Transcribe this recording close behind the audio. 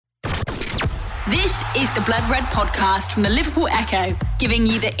This is the Blood Red podcast from the Liverpool Echo, giving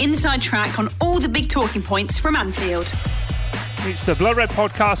you the inside track on all the big talking points from Anfield. It's the Blood Red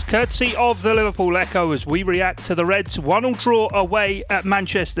podcast, courtesy of the Liverpool Echo, as we react to the Reds' 1-1 draw away at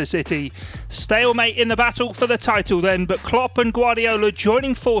Manchester City. Stalemate in the battle for the title then, but Klopp and Guardiola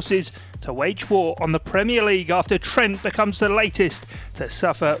joining forces to wage war on the Premier League after Trent becomes the latest to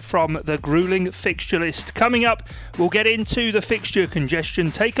suffer from the gruelling fixture list. Coming up, we'll get into the fixture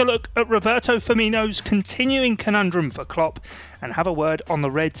congestion, take a look at Roberto Firmino's continuing conundrum for Klopp, and have a word on the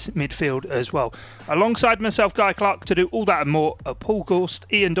Reds midfield as well. Alongside myself, Guy Clark, to do all that and more are Paul Gorst,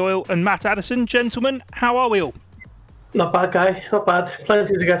 Ian Doyle and Matt Addison. Gentlemen, how are we all? Not bad, Guy. Not bad.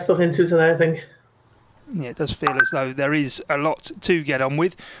 Plenty to get stuck into today, I think. Yeah, it does feel as though there is a lot to get on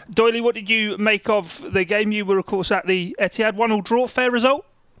with. Doyley, what did you make of the game? You were, of course, at the Etihad. 1-1 draw. Fair result?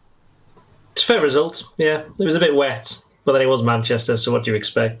 It's a fair result, yeah. It was a bit wet, but then it was Manchester, so what do you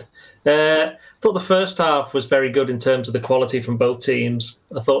expect? I thought the first half was very good in terms of the quality from both teams.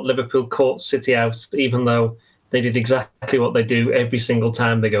 I thought Liverpool caught City out, even though they did exactly what they do every single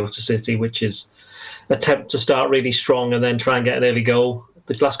time they go to City, which is attempt to start really strong and then try and get an early goal.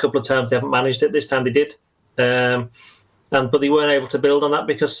 The last couple of times they haven't managed it. This time they did. But they weren't able to build on that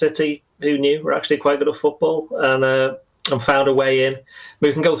because City, who knew, were actually quite good at football and found a way in.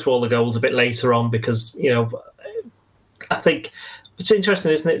 We can go through all the goals a bit later on because, you know, I think it's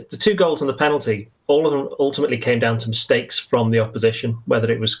interesting, isn't it? The two goals and the penalty, all of them ultimately came down to mistakes from the opposition,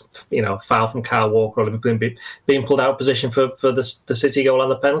 whether it was, you know, foul from Kyle Walker or Liverpool being pulled out of position for the City goal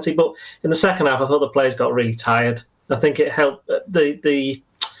and the penalty. But in the second half, I thought the players got really tired. I think it helped. The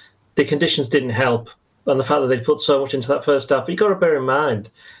conditions didn't help, and the fact that they put so much into that first half. But you've got to bear in mind,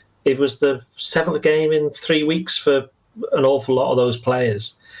 it was the 7th game in 3 weeks for an awful lot of those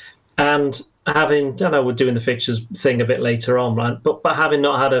players, and having, I know we're doing the fixtures thing a bit later on, right? But having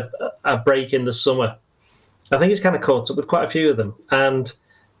not had a break in the summer, I think it's kind of caught up with quite a few of them. And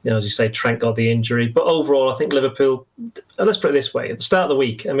you know, as you say, Trent got the injury. But overall, I think Liverpool, let's put it this way, at the start of the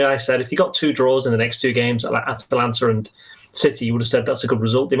week, I mean, I said if you got 2 draws in the next 2 games at Atalanta and City, you would have said that's a good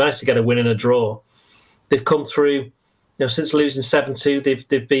result. They managed to get a win and a draw. They've come through, you know, since losing 7-2,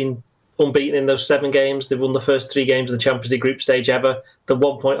 they've been unbeaten in those 7 games. They've won the first 3 games of the Champions League group stage ever. They're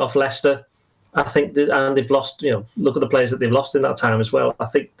 1 point off Leicester. I think, and they've lost, you know, look at the players that they've lost in that time as well. I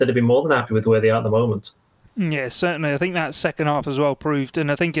think they'd have been more than happy with where they are at the moment. Yeah, certainly. I think that second half as well proved, and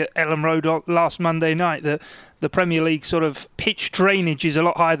I think at Ellen Road last Monday night, that the Premier League sort of pitch drainage is a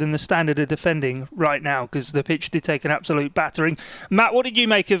lot higher than the standard of defending right now because the pitch did take an absolute battering. Matt, what did you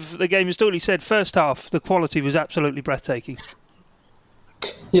make of the game? As Dooley said, first half, the quality was absolutely breathtaking.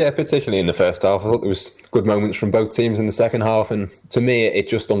 Yeah, particularly in the first half. I thought there was good moments from both teams in the second half, and to me it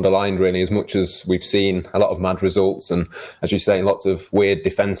just underlined really, as much as we've seen a lot of mad results and, as you say, lots of weird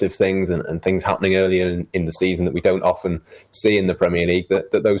defensive things and things happening earlier in the season that we don't often see in the Premier League,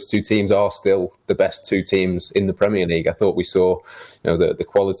 that those 2 teams are still the best 2 teams in the Premier League. I thought we saw, you know, the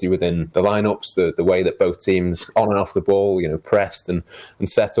quality within the lineups, the way that both teams on and off the ball, you know, pressed and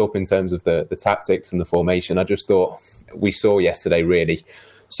set up in terms of the tactics and the formation. I just thought we saw yesterday really,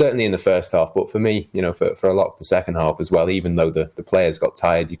 certainly in the first half, but for me, you know, for a lot of the second half as well, even though the players got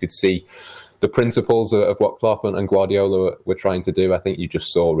tired, you could see the principles of what Klopp and Guardiola were trying to do. I think you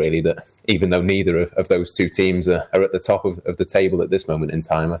just saw really that even though neither of those 2 teams are at the top of the table at this moment in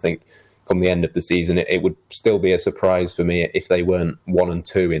time, I think come the end of the season, it would still be a surprise for me if they weren't 1 and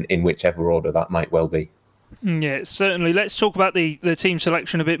 2 in whichever order that might well be. Yeah, certainly. Let's talk about the team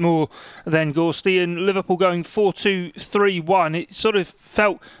selection a bit more then, Gorsty. And Liverpool going 4-2-3-1. It sort of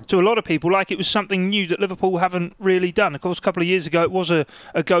felt to a lot of people like it was something new that Liverpool haven't really done. Of course, a couple of years ago it was a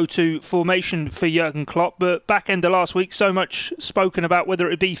go-to formation for Jurgen Klopp, but back end of last week so much spoken about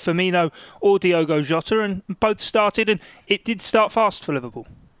whether it be Firmino or Diogo Jota, and both started, and it did start fast for Liverpool.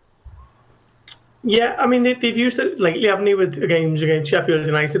 Yeah, I mean, they've used it lately, haven't they, with the games against Sheffield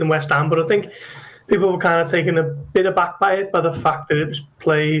United and West Ham, but I think people were kind of taken a bit aback by it, by the fact that it was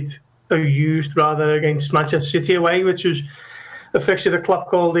played or used rather against Manchester City away, which was a fixture that Klopp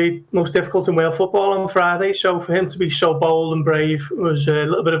called the most difficult in Wales football on Friday. So for him to be so bold and brave was a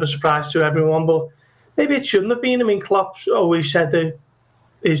little bit of a surprise to everyone, but maybe it shouldn't have been. I mean, Klopp's always said that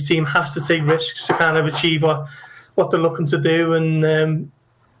his team has to take risks to kind of achieve what they're looking to do, and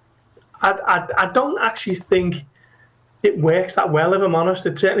I don't actually think it works that well, if I'm honest.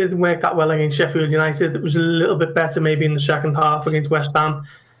 It certainly didn't work that well against Sheffield United. It was a little bit better maybe in the second half against West Ham.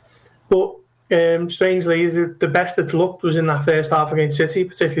 But strangely, the best it's looked was in that first half against City,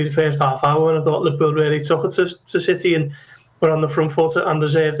 particularly the first half hour. And I thought Liverpool really took it to City and were on the front foot and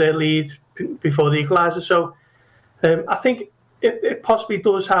reserved their lead before the equaliser. So I think it possibly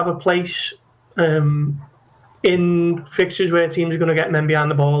does have a place in fixtures where teams are going to get men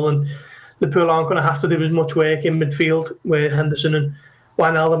behind the ball and Liverpool aren't going to have to do as much work in midfield, where Henderson and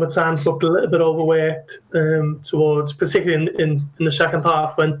Wijnaldum at times looked a little bit overworked towards, particularly in the second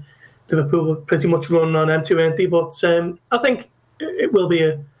half when Liverpool were pretty much running on empty, weren't they? But I think it will be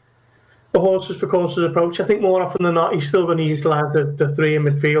a horses for courses approach. I think more often than not, he's still going to utilise the three in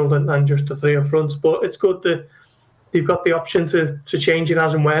midfield and just the three up front. But it's good that they've got the option to change it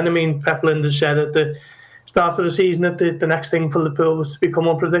as and when. I mean, Pep Lijnders said at the start of the season that the next thing for Liverpool was to become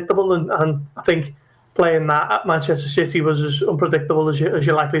unpredictable, and I think playing that at Manchester City was as unpredictable as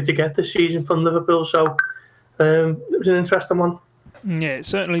you're likely to get this season from Liverpool. So it was an interesting one. Yeah, it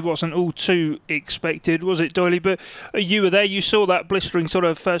certainly wasn't all too expected, was it, Doyley? But you were there, you saw that blistering sort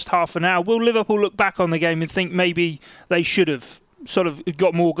of first half an hour. Will Liverpool look back on the game and think maybe they should have sort of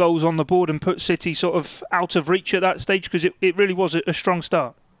got more goals on the board and put City sort of out of reach at that stage? Because it really was a strong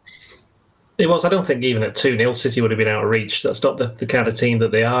start. It was. I don't think even at 2-0 City would have been out of reach. That's not the kind of team that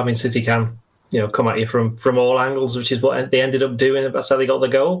they are. I mean, City can come at you from all angles, which is what they ended up doing. That's how they got the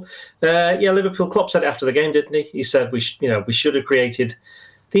goal. Liverpool. Klopp said it after the game, didn't he? He said we should have created.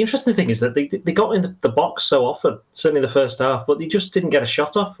 The interesting thing is that they got in the box so often, certainly the first half, but they just didn't get a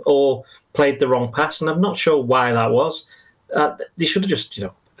shot off or played the wrong pass, and I'm not sure why that was. They should have just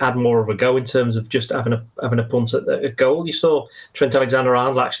had more of a go in terms of just having a punt at a goal. You saw Trent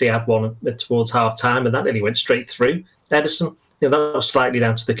Alexander-Arnold actually had one towards half time, and that nearly went straight through Ederson. That was slightly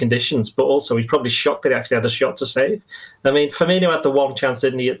down to the conditions, but also he's probably shocked that he actually had a shot to save. I mean, Firmino had the one chance,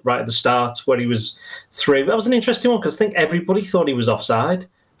 didn't he, right at the start where he was through. That was an interesting one because I think everybody thought he was offside.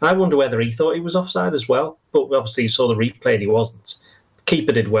 I wonder whether he thought he was offside as well, but obviously you saw the replay and he wasn't. The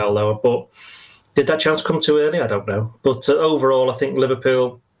keeper did well though, but did that chance come too early? I don't know. But overall, I think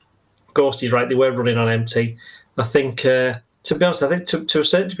Liverpool, Gorsty's right, they were running on empty. I think, to be honest, I think to a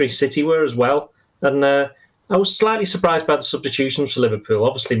certain degree City were as well. And I was slightly surprised by the substitutions for Liverpool.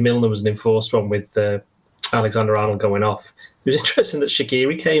 Obviously, Milner was an enforced one with Alexander-Arnold going off. It was interesting that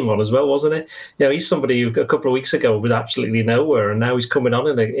Shaqiri came on as well, wasn't it? He's somebody who a couple of weeks ago was absolutely nowhere, and now he's coming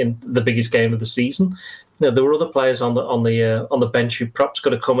on in the biggest game of the season. There were other players on the bench who perhaps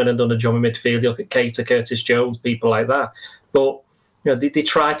could have come in and done a job in midfield. You look at Keita, Curtis Jones, people like that. But they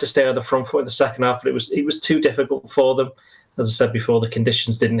tried to stay on the front foot in the second half, but it was too difficult for them. As I said before, the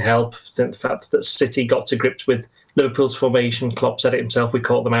conditions didn't help. The fact that City got to grips with Liverpool's formation, Klopp said it himself, we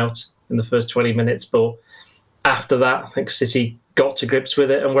caught them out in the first 20 minutes. But after that, I think City got to grips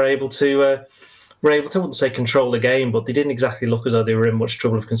with it and were able to, I wouldn't say control the game, but they didn't exactly look as though they were in much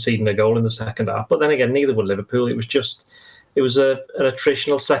trouble of conceding a goal in the second half. But then again, neither were Liverpool. It was an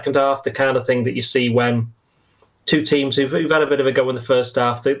attritional second half, the kind of thing that you see when two teams who've had a bit of a go in the first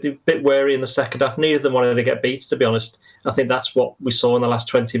half, they're a bit wary in the second half. Neither of them wanted to get beat, to be honest. I think that's what we saw in the last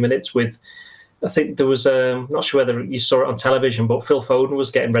 20 minutes with, I think there was, I'm not sure whether you saw it on television, but Phil Foden was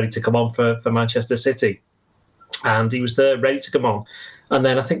getting ready to come on for Manchester City. And he was there ready to come on. And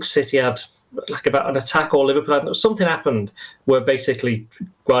then I think City had like about an attack or Liverpool had, something happened where basically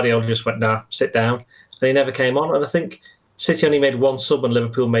Guardiola just went, nah, sit down. And he never came on. And I think City only made one sub and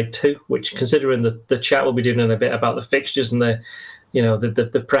Liverpool made two, which, considering the chat we'll be doing in a bit about the fixtures and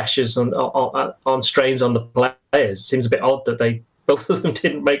the pressures on strains on the players, seems a bit odd that both of them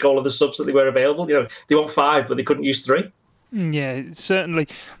didn't make all of the subs that they were available. They want 5, but they couldn't use 3. Yeah, certainly.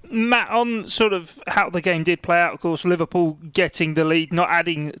 Matt, on sort of how the game did play out, of course, Liverpool getting the lead, not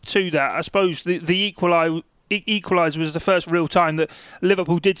adding to that. I suppose the equaliser was the first real time that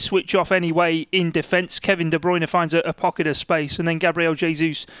Liverpool did switch off anyway in defence. Kevin De Bruyne finds a pocket of space, and then Gabriel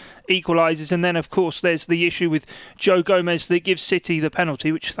Jesus equalises. And then, of course, there's the issue with Joe Gomez that gives City the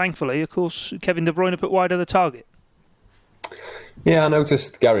penalty, which thankfully, of course, Kevin De Bruyne put wide of the target. Yeah, I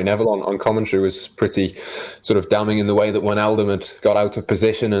noticed Gary Neville on commentary was pretty sort of damning in the way that Wijnaldum had got out of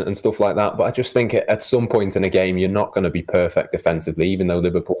position and stuff like that. But I just think at some point in a game, you're not going to be perfect defensively, even though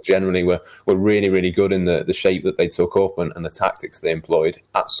Liverpool generally were really, really good in the shape that they took up and the tactics they employed.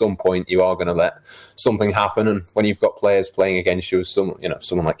 At some point, you are going to let something happen. And when you've got players playing against you,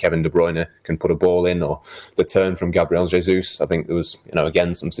 someone like Kevin De Bruyne can put a ball in, or the turn from Gabriel Jesus. I think there was,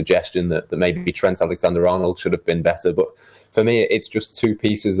 again, some suggestion that maybe Trent Alexander-Arnold should have been better. But for me, it's just two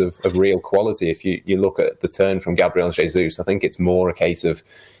pieces of real quality. If you look at the turn from Gabriel Jesus, I think it's more a case of,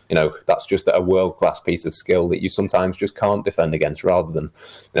 that's just a world-class piece of skill that you sometimes just can't defend against, rather than,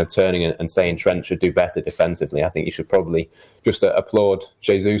 turning and saying Trent should do better defensively. I think you should probably just applaud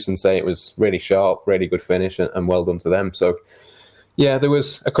Jesus and say it was really sharp, really good finish, and well done to them. So, yeah, there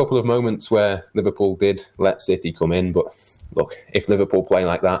was a couple of moments where Liverpool did let City come in, but look, if Liverpool play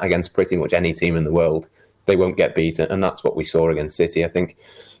like that against pretty much any team in the world, they won't get beaten, and that's what we saw against City. I think,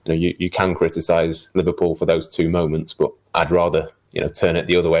 you can criticise Liverpool for those 2 moments, but I'd rather turn it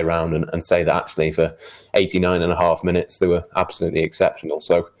the other way around and say that actually for 89.5 minutes they were absolutely exceptional.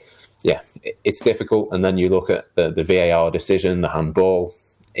 So yeah, it's difficult. And then you look at the VAR decision, the handball.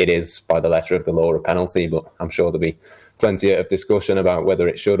 It is by the letter of the law a penalty, but I'm sure there'll be plenty of discussion about whether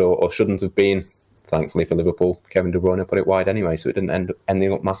it should or shouldn't have been. Thankfully for Liverpool, Kevin De Bruyne put it wide anyway, so it didn't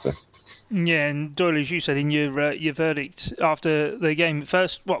ending up matter. Yeah, and Doyle, as you said in your verdict after the game,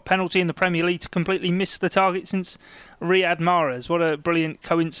 first penalty in the Premier League to completely miss the target since Riyad Mahrez. What a brilliant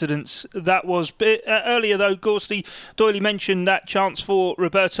coincidence that was. Earlier though, Gorsty, Doyle mentioned that chance for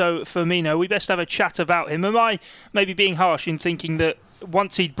Roberto Firmino. We best have a chat about him. Am I maybe being harsh in thinking that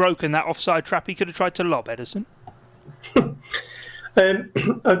once he'd broken that offside trap, he could have tried to lob Ederson?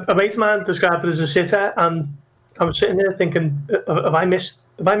 A mate of mine described it as a sitter, and I was sitting there thinking, have I missed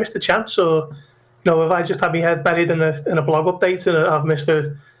the chance, or have I just had my head buried in a blog update and I've missed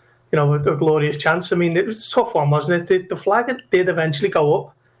a glorious chance? I mean, it was a tough one, wasn't it? The flag did eventually go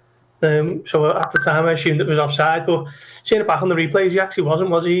up, so at the time I assumed it was offside. But seeing it back on the replays, he actually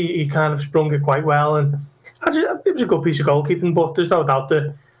wasn't, was he? He kind of sprung it quite well, and it was a good piece of goalkeeping. But there's no doubt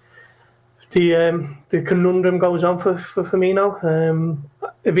that the conundrum goes on for Firmino.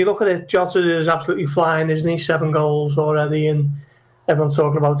 If you look at it, Jota is absolutely flying, isn't he? 7 goals already, and everyone's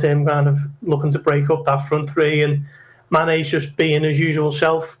talking about him kind of looking to break up that front three, and Mane's just being his usual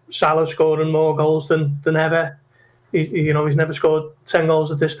self. Salah scoring more goals than ever. He's never scored 10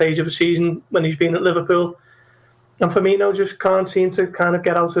 goals at this stage of a season when he's been at Liverpool. And Firmino just can't seem to kind of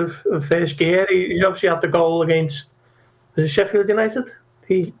get out of first gear. He obviously had the goal against Sheffield United,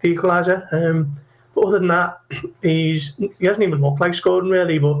 the equaliser. But other than that, he hasn't even looked like scoring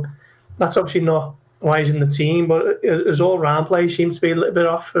really. But that's obviously not why he's in the team. But his all-round play seems to be a little bit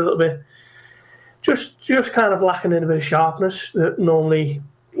off, a little bit just kind of lacking in a bit of sharpness that normally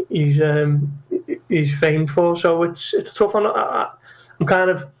he's famed for. So it's a tough one. I'm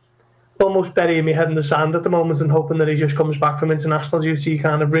kind of almost burying my head in the sand at the moment and hoping that he just comes back from international duty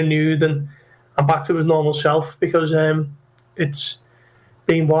kind of renewed and back to his normal self, because it's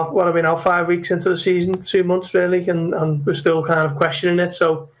been what are we now, 5 weeks into the season, 2 months really, and we're still kind of questioning it.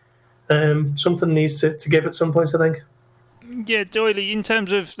 So something needs to give at some point, I think. Yeah, Doyley, in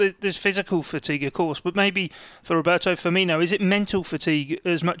terms of there's physical fatigue, of course, but maybe for Roberto Firmino, is it mental fatigue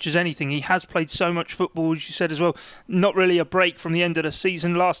as much as anything? He has played so much football, as you said as well. Not really a break from the end of the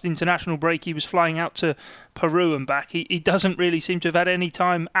season. Last international break, he was flying out to Peru and back. He doesn't really seem to have had any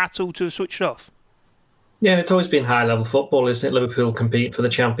time at all to have switched off. Yeah, it's always been high-level football, isn't it? Liverpool compete for the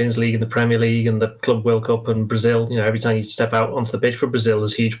Champions League and the Premier League and the Club World Cup, and Brazil. Every time you step out onto the pitch for Brazil,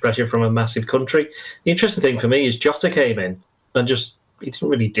 there's huge pressure from a massive country. The interesting thing for me is Jota came in and he didn't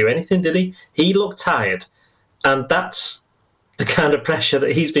really do anything, did he? He looked tired, and that's the kind of pressure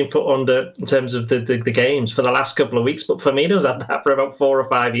that he's been put under in terms of the games for the last couple of weeks. But Firmino's had that for about 4 or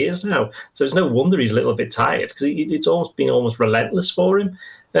 5 years now, so it's no wonder he's a little bit tired, because it's almost been relentless for him.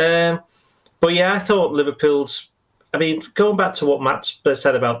 But yeah, I thought Liverpool's... I mean, going back to what Matt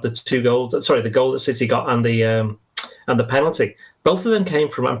said about the goal that City got and the penalty, both of them came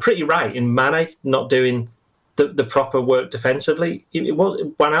from... I'm pretty right in Mane not doing the proper work defensively.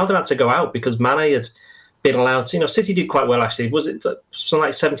 Wijnaldum had to go out because Mane had been allowed to... City did quite well, actually. Was it something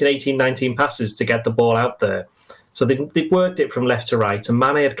like 17, 18, 19 passes to get the ball out there? So they worked it from left to right, and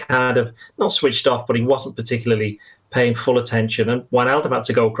Mane had kind of not switched off, but he wasn't particularly paying full attention, and Wijnaldum had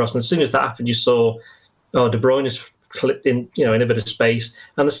to go across. And as soon as that happened, you saw De Bruyne's clipped in, in a bit of space.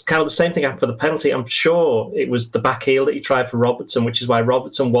 And it's kind of the same thing happened for the penalty. I'm sure it was the back heel that he tried for Robertson, which is why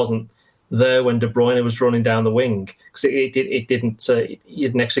Robertson wasn't there when De Bruyne was running down the wing, because he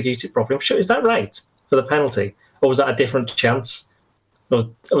didn't execute it properly. I'm sure, is that right for the penalty, or was that a different chance? Or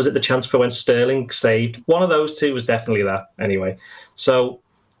was it the chance for when Sterling saved? One of those two was definitely that. Anyway, so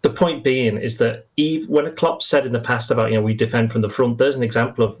the point being is that when Klopp said in the past about, we defend from the front, there's an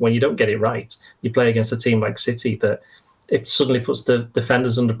example of when you don't get it right, you play against a team like City, that it suddenly puts the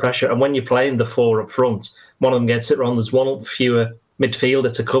defenders under pressure. And when you're playing the 4 up front, one of them gets it wrong, there's one fewer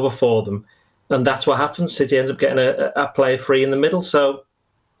midfielder to cover for them. And that's what happens. City ends up getting a player free in the middle. So,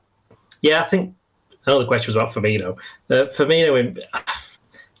 yeah, I know the question was about Firmino. Firmino,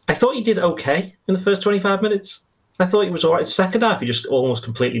 I thought he did okay in the first 25 minutes. I thought he was all right. Second half, he just almost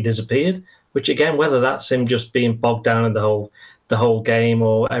completely disappeared, which, again, whether that's him just being bogged down in the whole game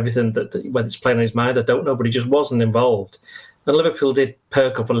or everything, whether it's playing on his mind, I don't know, but he just wasn't involved. And Liverpool did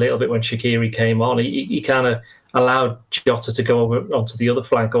perk up a little bit when Shaqiri came on. He kind of allowed Jota to go over onto the other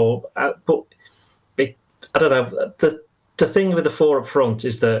flank. But I don't know. The thing with the 4 up front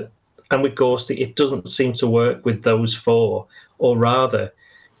is that, and with Gorsty, it doesn't seem to work with those 4, or rather,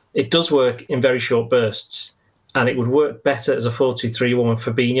 it does work in very short bursts, and it would work better as a 4-2-3-1 when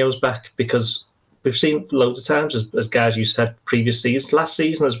Fabinho's back, because we've seen loads of times, as guys you said previous seasons, last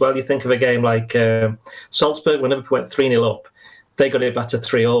season as well, you think of a game like Salzburg, when Liverpool went 3-0 up, they got it back to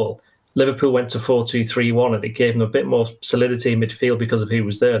 3-3. Liverpool went to 4-2-3-1, and it gave them a bit more solidity in midfield because of who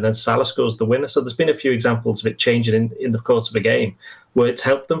was there, and then Salah scores the winner. So there's been a few examples of it changing in the course of a game where it's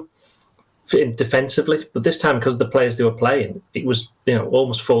helped them defensively, but this time, because of the players they were playing, it was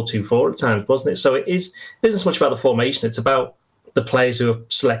almost 4-2-4 at times, wasn't it? So it isn't so much about the formation, it's about the players who are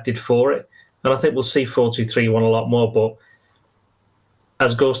selected for it. And I think we'll see 4-2-3-1 a lot more, but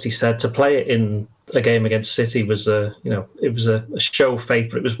as Ghosty said, to play it in a game against City was a show of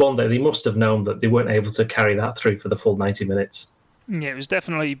faith, but it was one that they must have known that they weren't able to carry that through for the full 90 minutes. Yeah, it was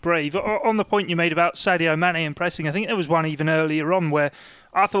definitely brave. On the point you made about Sadio Mane and pressing, I think there was one even earlier on where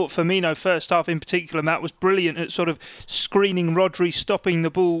I thought Firmino, first half in particular, Matt, was brilliant at sort of screening Rodri, stopping the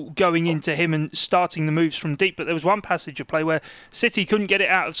ball going into him and starting the moves from deep. But there was one passage of play where City couldn't get it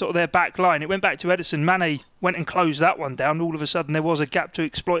out of sort of their back line. It went back to Ederson. Mane went and closed that one down. All of a sudden there was a gap to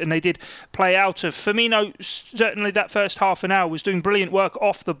exploit, and they did play out of. Firmino, certainly that first half an hour, was doing brilliant work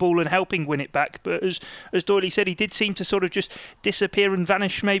off the ball and helping win it back. But as Doyley said, he did seem to sort of just disappear and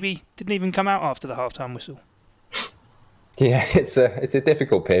vanish, maybe didn't even come out after the half-time whistle. Yeah, it's a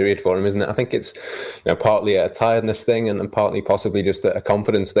difficult period for him, isn't it? I think it's partly a tiredness thing and partly possibly just a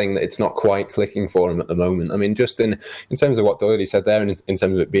confidence thing that it's not quite clicking for him at the moment. I mean, just in terms of what Doyley said there, and in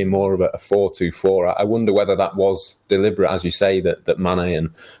terms of it being more of a 4-2-4, I wonder whether that was deliberate, as you say, that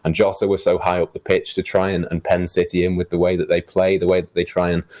Mane and Jota were so high up the pitch to try and pen City in with the way that they play, the way that they try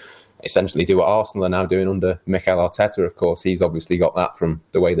and essentially do what Arsenal are now doing under Mikel Arteta. Of course, he's obviously got that from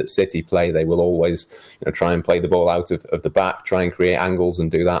the way that City play. They will always try and play the ball out of the back, try and create angles and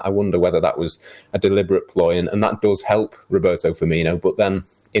do that. I wonder whether that was a deliberate ploy, and that does help Roberto Firmino. But then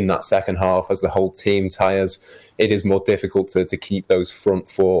in that second half, as the whole team tires, it is more difficult to keep those front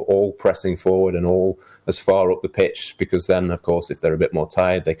four all pressing forward and all as far up the pitch, because then, of course, if they're a bit more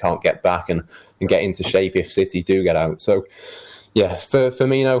tired, they can't get back and get into shape if City do get out. So yeah, for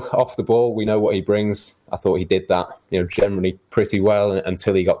Firmino, off the ball, we know what he brings. I thought he did that, generally pretty well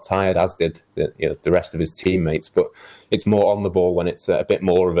until he got tired, as did the rest of his teammates. But it's more on the ball when it's a bit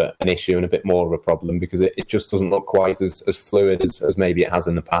more of an issue and a bit more of a problem, because it just doesn't look quite as fluid as maybe it has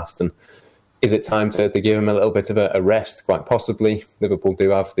in the past. And is it time to give him a little bit of a rest? Quite possibly. Liverpool do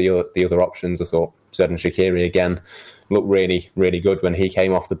have the other options. I thought Xherdan Shaqiri again looked really, really good when he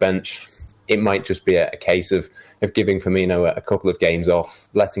came off the bench. It might just be a case of giving Firmino a couple of games off,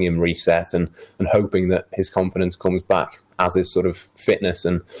 letting him reset and hoping that his confidence comes back as his sort of fitness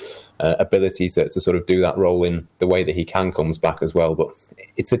and ability to sort of do that role in the way that he comes back as well. But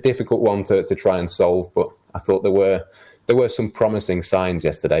it's a difficult one to try and solve. But I thought there were some promising signs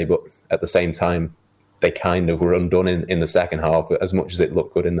yesterday, but at the same time, they kind of were undone in the second half as much as it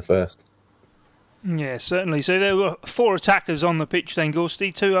looked good in the first. Yeah, certainly. So there were 4 attackers on the pitch then,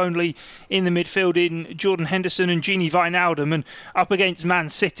 Ghosty, 2 only in the midfield in Jordan Henderson and Gini Wijnaldum, and up against Man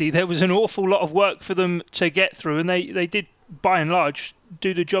City there was an awful lot of work for them to get through, and they did, by and large,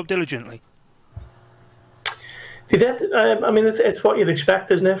 do the job diligently. They did. I mean, it's what you'd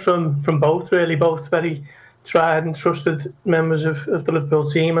expect, isn't it, from both, really, both very tried and trusted members of the Liverpool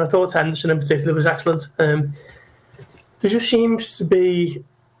team, and I thought Henderson in particular was excellent. There just seems to be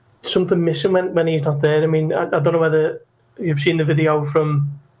something missing when he's not there. I mean, I don't know whether you've seen the video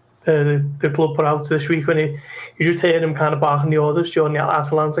from the club put out this week when you just hear him kind of barking the orders during the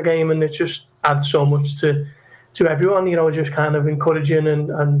Atalanta game, and it just adds so much to everyone, just kind of encouraging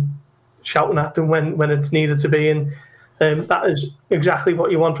and shouting at them when it's needed to be, and that is exactly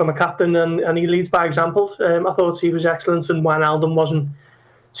what you want from a captain, and he leads by example. I thought he was excellent, and Wijnaldum wasn't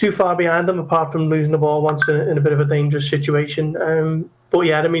too far behind him, apart from losing the ball once in a bit of a dangerous situation. But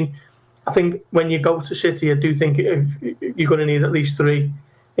yeah, I mean, I think when you go to City, I do think if you're going to need at least 3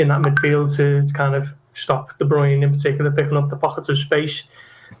 in that midfield to kind of stop De Bruyne in particular picking up the pockets of space.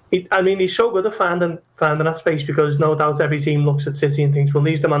 He's so good at finding that space, because no doubt every team looks at City and thinks, well,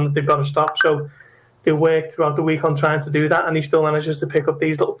 he's the man that they've got to stop. So they work throughout the week on trying to do that, and he still manages to pick up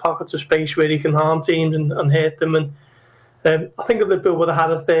these little pockets of space where he can harm teams and hurt them. And I think if Liverpool would have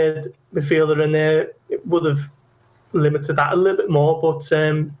had a third midfielder in there, it would have limited that a little bit more, but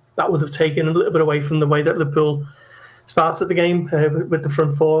that would have taken a little bit away from the way that Liverpool started the game with the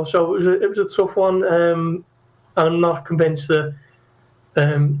front 4. So it was a tough one. I'm not convinced that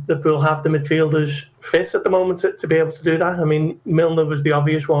Liverpool have the midfielders fit at the moment to be able to do that. I mean, Milner was the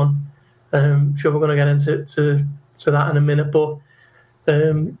obvious one. Sure, we're going to get into that in a minute, but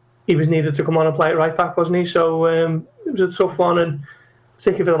he was needed to come on and play at right back, wasn't he? So it was a tough one, and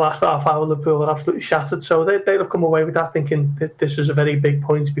particularly for the last half hour, Liverpool were absolutely shattered. So they'd have come away with that thinking that this is a very big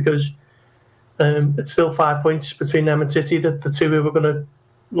point, because it's still 5 points between them and City, the two who were going to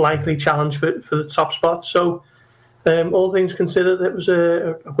likely challenge for the top spot. So all things considered, it was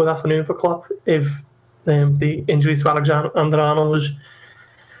a good afternoon for Klopp. If the injury to Alexander-Arnold was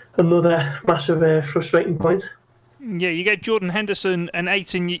another massive frustrating point. Yeah, you get Jordan Henderson and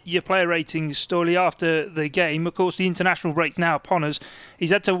 8 in your player ratings, Storley, after the game. Of course, the international break's now upon us. He's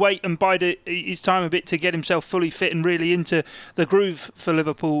had to wait and bide his time a bit to get himself fully fit and really into the groove for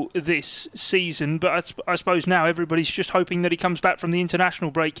Liverpool this season. But I suppose now everybody's just hoping that he comes back from the international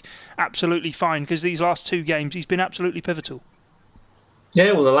break absolutely fine, because these last 2 games he's been absolutely pivotal.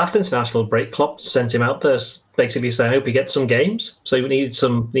 Yeah, well, the last international break, Klopp sent him out there basically saying, I hope he gets some games. So he needed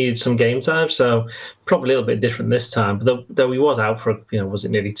some game time. So probably a little bit different this time. But though he was out for, was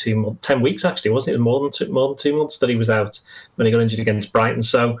it nearly 2 months, 10 weeks actually, wasn't it? More than 2 months that he was out when he got injured against Brighton.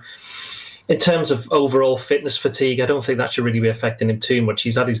 So in terms of overall fitness fatigue, I don't think that should really be affecting him too much.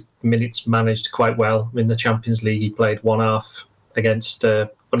 He's had his minutes managed quite well. In the Champions League, he played one half against,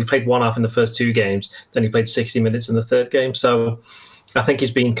 he played one half in the first 2 games. Then he played 60 minutes in the third game. So I think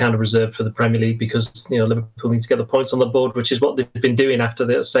he's been kind of reserved for the Premier League because Liverpool need to get the points on the board, which is what they've been doing after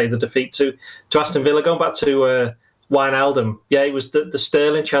the defeat to Aston Villa. Going back to Wijnaldum, yeah, it was the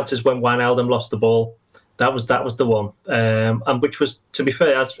Sterling chances when Wijnaldum lost the ball. That was the one, and which was, to be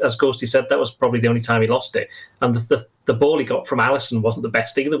fair, as Ghosty said, that was probably the only time he lost it. And the ball he got from Alisson wasn't the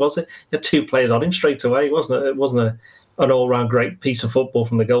best either, was it? He had 2 players on him straight away. It wasn't an all-round great piece of football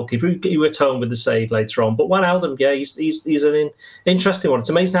from the goalkeeper. He went home with the save later on. But Wijnaldum, yeah, he's an interesting one. It's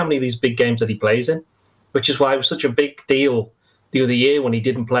amazing how many of these big games that he plays in, which is why it was such a big deal the other year when he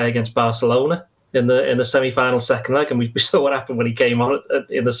didn't play against Barcelona in the semi-final second leg, and we saw what happened when he came on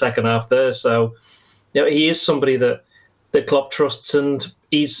in the second half there. So, he is somebody that Klopp trusts, and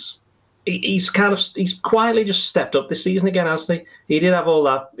he's quietly just stepped up this season again, hasn't he? He did have all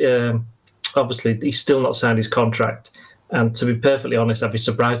that. Obviously, he's still not signed his contract. And to be perfectly honest, I'd be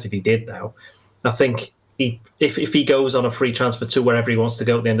surprised if he did now. I think if he goes on a free transfer to wherever he wants to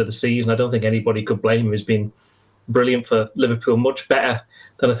go at the end of the season, I don't think anybody could blame him. He's been brilliant for Liverpool, much better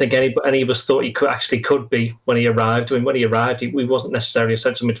than I think any of us thought he could be when he arrived. I mean, when he arrived, he wasn't necessarily a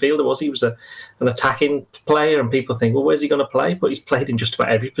central midfielder, was he? He was an attacking player, and people think, well, where's he going to play? But he's played in just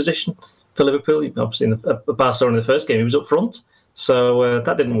about every position for Liverpool. Obviously, in the Barcelona in the first game, he was up front. So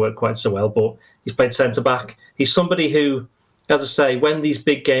that didn't work quite so well, but he's played centre-back. He's somebody who, as I say, when these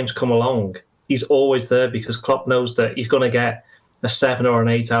big games come along, he's always there because Klopp knows that he's going to get a 7 or an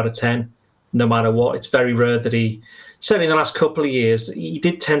 8 out of 10, no matter what. It's very rare that certainly in the last couple of years, he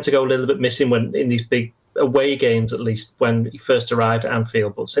did tend to go a little bit missing when in these big away games, at least, when he first arrived at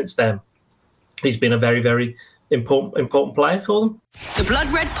Anfield. But since then, he's been a very, very important player for them. The Blood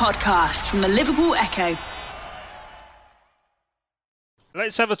Red Podcast from the Liverpool Echo.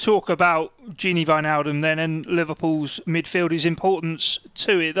 Let's have a talk about Gini Wijnaldum then and Liverpool's midfield, his importance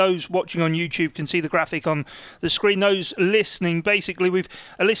to it. Those watching on YouTube can see the graphic on the screen. Those listening, basically, we've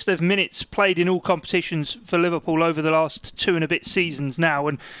a list of minutes played in all competitions for Liverpool over the last 2 and a bit seasons now,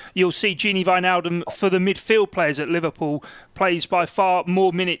 and you'll see Gini Wijnaldum, for the midfield players at Liverpool, plays by far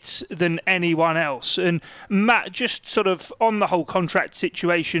more minutes than anyone else. And Matt, just sort of on the whole contract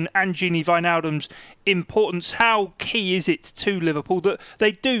situation and Gini Wijnaldum's importance, how key is it to Liverpool that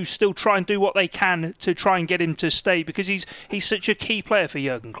they do still try and do what they can to try and get him to stay, because he's such a key player for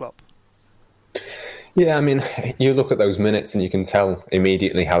Jurgen Klopp? Yeah, I mean, you look at those minutes and you can tell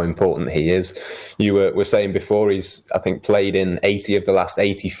immediately how important he is. You were saying before, he's, I think, played in 80 of the last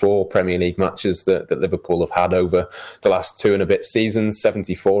 84 Premier League matches that Liverpool have had over the last 2 and a bit seasons.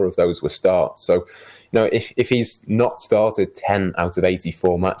 74 of those were starts. So, if he's not started 10 out of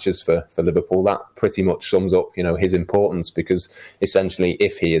 84 matches for Liverpool, that pretty much sums up, his importance, because essentially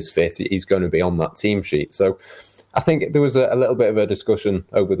if he is fit, he's going to be on that team sheet. So I think there was a little bit of a discussion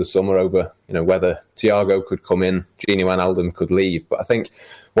over the summer over, whether Thiago could come in, Gini Wijnaldum could leave. But I think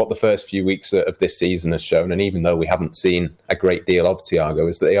what the first few weeks of this season has shown, and even though we haven't seen a great deal of Thiago,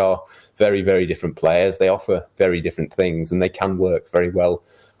 is that they are very, very different players. They offer very different things, and they can work very well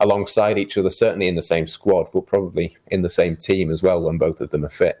alongside each other, certainly in the same squad, but probably in the same team as well when both of them are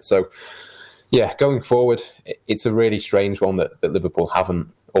fit. So, yeah, going forward, it's a really strange one that Liverpool haven't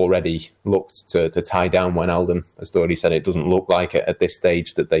already looked to tie down Wijnaldum. As Doherty said, it doesn't look like it at this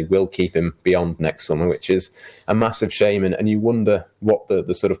stage that they will keep him beyond next summer, which is a massive shame. And you wonder what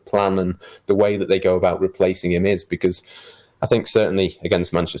the sort of plan and the way that they go about replacing him is, because I think certainly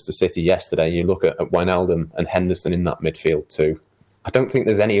against Manchester City yesterday, you look at Wijnaldum and Henderson in that midfield too. I don't think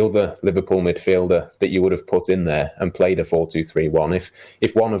there's any other Liverpool midfielder that you would have put in there and played a 4-2-3-1.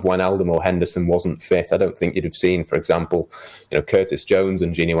 If one of Wijnaldum or Henderson wasn't fit, I don't think you'd have seen, for example, Curtis Jones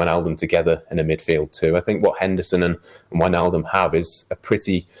and Gini Wijnaldum together in a midfield too. I think what Henderson and Wijnaldum have is a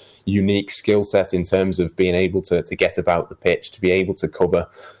pretty unique skill set in terms of being able to get about the pitch, to be able to cover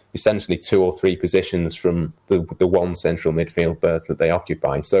essentially 2 or 3 positions from the one central midfield berth that they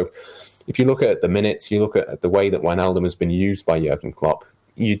occupy. So if you look at the minutes, you look at the way that Wijnaldum has been used by Jurgen Klopp,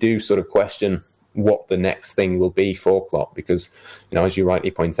 you do sort of question what the next thing will be for Klopp, because, as you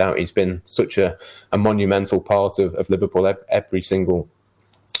rightly point out, he's been such a monumental part of Liverpool every single,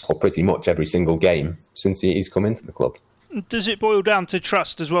 or pretty much every single game since he's come into the club. Does it boil down to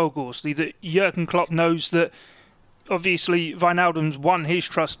trust as well, Gorsty, that Jurgen Klopp knows that obviously Wijnaldum's won his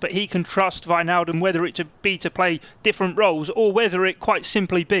trust, but he can trust Wijnaldum whether it be to play different roles or whether it quite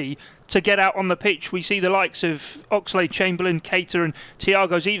simply be to get out on the pitch? We see the likes of Oxlade-Chamberlain, Keita and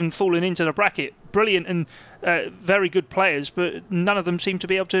Thiago's even fallen into the bracket. Brilliant and very good players, but none of them seem to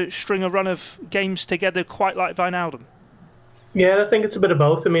be able to string a run of games together quite like Wijnaldum. Yeah, I think it's a bit of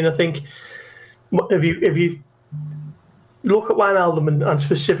both. I mean, I think if you look at Wijnaldum and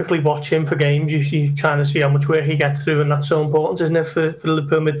specifically watch him for games, you kind of see how much work he gets through, and that's so important, isn't it, for the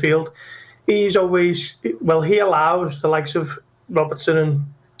Liverpool midfield? He's always, he allows the likes of Robertson and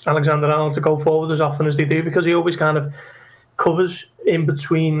Alexander-Arnold to go forward as often as they do, because he always kind of covers in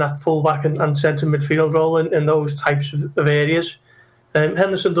between that full-back and centre midfield role in those types of areas.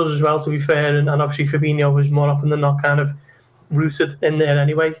 Henderson does as well, to be fair, and obviously Fabinho is more often than not kind of rooted in there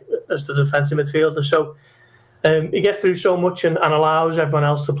anyway as the defensive midfielder. So he gets through so much and allows everyone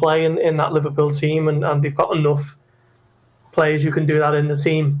else to play in that Liverpool team, and they've got enough players who can do that in the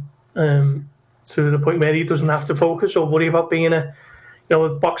team to the point where he doesn't have to focus or worry about being a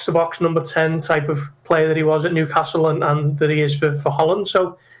box-to-box number 10 type of player that he was at Newcastle and that he is for Holland.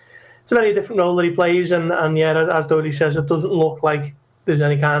 So it's a very different role that he plays, and yeah, as Doherty says, it doesn't look like there's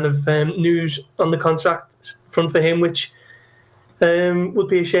any kind of news on the contract front for him, which would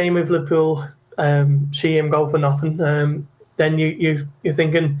be a shame if Liverpool see him go for nothing. Then you're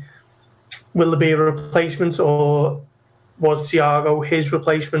thinking, will there be a replacement, or was Thiago his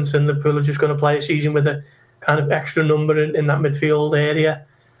replacement and Liverpool are just going to play a season with a kind of extra number in that midfield area?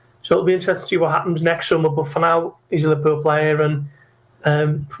 So it'll be interesting to see what happens next summer, but for now he's a Liverpool player, and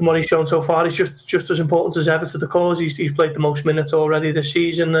from what he's shown so far, he's just as important as ever to the cause. He's played the most minutes already this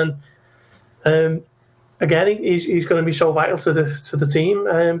season, and again, he's going to be so vital to the team,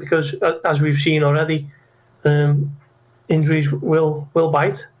 because as we've seen already, injuries will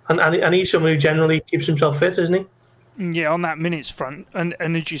bite, and he's someone who generally keeps himself fit, isn't he? Yeah, on that minutes front, and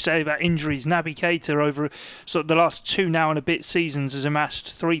as you say about injuries, Naby Keita over sort of the last 2 now and a bit seasons has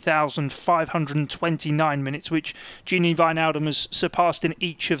amassed 3,529 minutes, which Gini Wijnaldum has surpassed in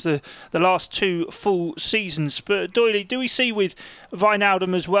each of the last 2 full seasons. But Doyley, do we see with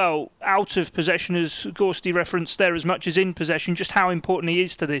Wijnaldum as well, out of possession, as Gorsty referenced there, as much as in possession, just how important he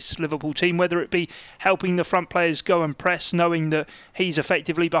is to this Liverpool team, whether it be helping the front players go and press, knowing that he's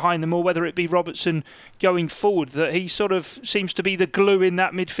effectively behind them, or whether it be Robertson going forward, that he sort of seems to be the glue in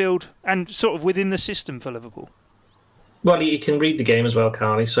that midfield and sort of within the system for Liverpool? Well, he can read the game as well,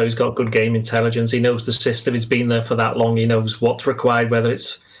 can't he? So he's got good game intelligence. He knows the system. He's been there for that long. He knows what's required, whether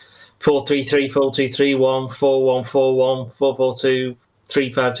it's 4-3-3, 4-2-3-1, 4-1-4-1, 4-4-2,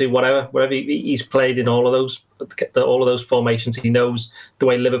 3-5-2, whatever. He's played in all of those formations. He knows the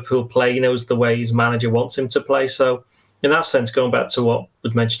way Liverpool play. He knows the way his manager wants him to play. So in that sense, going back to what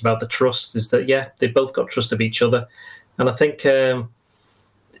was mentioned about the trust, is that, yeah, they've both got trust of each other. And I think, the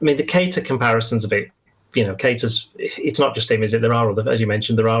Keita comparison's a bit, Keita's, it's not just him, is it? There are other, as you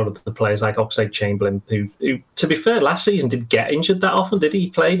mentioned, there are other players like Oxlade-Chamberlain who, to be fair, last season didn't get injured that often, did he? He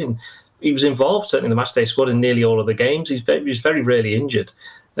played and he was involved, certainly in the matchday squad, in nearly all of the games. He was very rarely injured,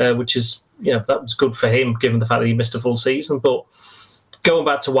 which is, that was good for him, given the fact that he missed a full season. But going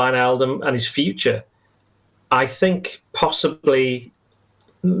back to Wijnaldum and his future, I think possibly,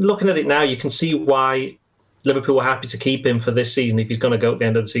 looking at it now, you can see why Liverpool were happy to keep him for this season if he's going to go at the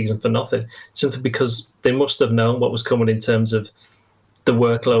end of the season for nothing. Simply because they must have known what was coming in terms of the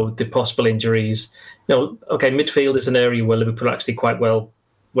workload, the possible injuries. Midfield is an area where Liverpool are actually quite well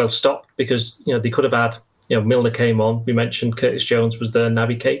stocked, because they could have had, Milner came on. We mentioned Curtis Jones was there,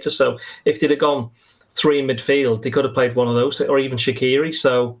 Naby Keita. So if they'd have gone 3 in midfield, they could have played one of those, or even Shaqiri.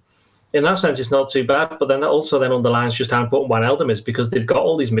 So in that sense, it's not too bad. But then also underlines just how important Wijnaldum is, because they've got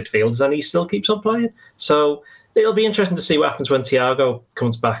all these midfielders and he still keeps on playing. So it'll be interesting to see what happens when Thiago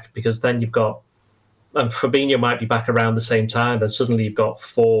comes back, because then you've got, and Fabinho might be back around the same time, then suddenly you've got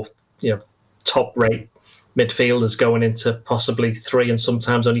 4 top-rate midfielders going into possibly 3 and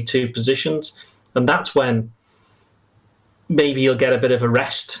sometimes only 2 positions. And that's when maybe he'll get a bit of a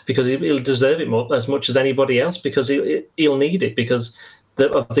rest, because he'll deserve it as much as anybody else, because he'll need it because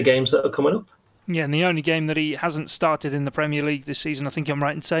of the games that are coming up. Yeah, and the only game that he hasn't started in the Premier League this season, I think I'm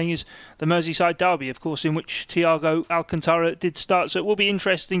right in saying, is the Merseyside derby, of course, in which Thiago Alcantara did start. So it will be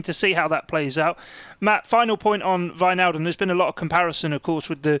interesting to see how that plays out. Matt, final point on Wijnaldum. There's been a lot of comparison, of course,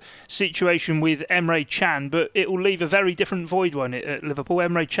 with the situation with Emre Can, but it will leave a very different void, won't it, at Liverpool?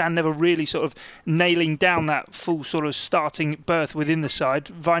 Emre Can never really sort of nailing down that full sort of starting berth within the side.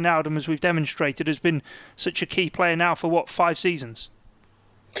 Wijnaldum, as we've demonstrated, has been such a key player now for, 5 seasons?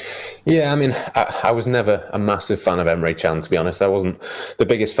 Yeah, I mean, I was never a massive fan of Emre Can, to be honest. I wasn't the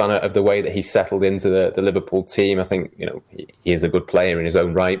biggest fan of the way that he settled into the Liverpool team. I think, he is a good player in his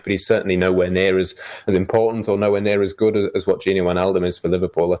own right, but he's certainly nowhere near as important or nowhere near as good as what Gini Wijnaldum is for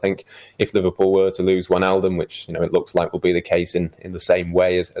Liverpool. I think if Liverpool were to lose Wijnaldum, which it looks like will be the case in the same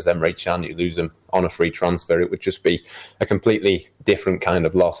way as Emre Can, you lose him on a free transfer, it would just be a completely different kind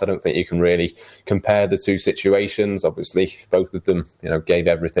of loss. I don't think you can really compare the two situations. Obviously, both of them, gave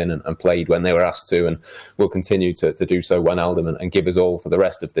everything and played when they were asked to, and will continue to do so, Wijnaldum, and give us all for the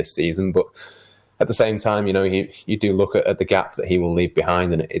rest of this season. But at the same time, you do look at the gap that he will leave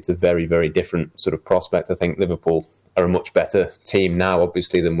behind, and it's a very, very different sort of prospect. I think Liverpool are a much better team now,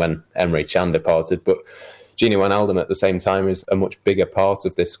 obviously, than when Emre Can departed, but Gini Wijnaldum at the same time is a much bigger part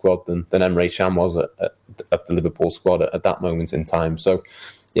of this squad than Emre Can was of the Liverpool squad at that moment in time. So,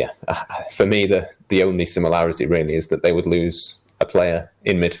 yeah, for me, the only similarity really is that they would lose a player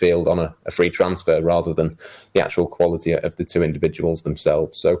in midfield on a free transfer rather than the actual quality of the two individuals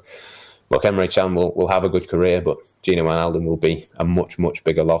themselves. So, look, Emre Can will have a good career, but Gini Wijnaldum will be a much, much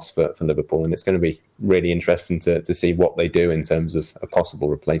bigger loss for Liverpool, and it's going to be really interesting to see what they do in terms of a possible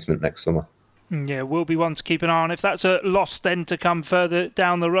replacement next summer. Yeah, will be one to keep an eye on. If that's a loss then to come further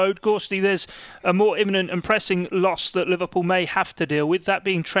down the road, Gorsty, there's a more imminent and pressing loss that Liverpool may have to deal with, that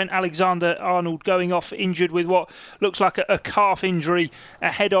being Trent Alexander-Arnold going off injured with what looks like a calf injury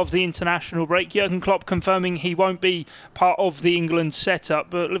ahead of the international break. Jurgen Klopp confirming he won't be part of the England setup,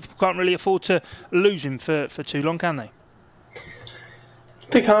 but Liverpool can't really afford to lose him for too long, can they?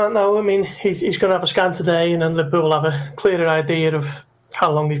 They can't, no. I mean, he's going to have a scan today, and then Liverpool will have a clearer idea of how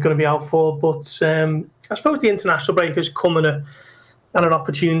long he's going to be out for. But I suppose the international break has come at an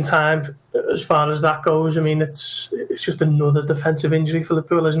opportune time as far as that goes. I mean, it's just another defensive injury for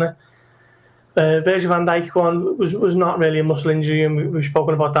Liverpool, isn't it? Virgil van Dijk one was not really a muscle injury, and we've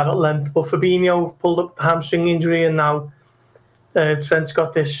spoken about that at length. But Fabinho pulled up the hamstring injury, and now Trent's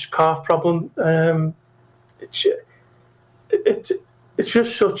got this calf problem. It's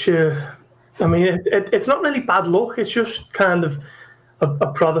just such a... I mean, it's not really bad luck. It's just kind of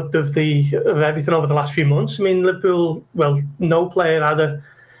a product of everything over the last few months. I mean, Liverpool, no player had a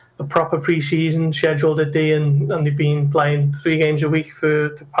proper pre-season schedule, did they? And they've been playing 3 games a week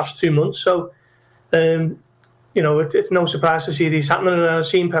for the past 2 months. So, it's no surprise to see these happening. And I've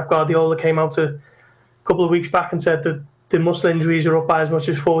seen Pep Guardiola came out a couple of weeks back and said that the muscle injuries are up by as much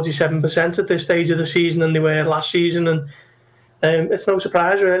as 47% at this stage of the season than they were last season. And it's no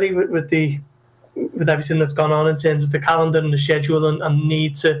surprise, really, with everything that's gone on in terms of the calendar and the schedule and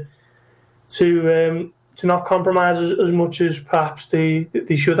need to not compromise as much as perhaps they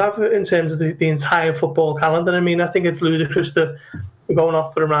should have in terms of the entire football calendar. I mean, I think it's ludicrous that we're going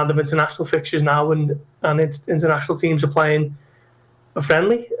off for a round of international fixtures now, and international teams are playing a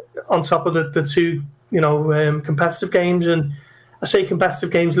friendly on top of the 2 competitive games. And I say competitive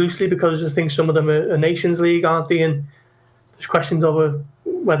games loosely because I think some of them are Nations League, aren't they? And there's questions over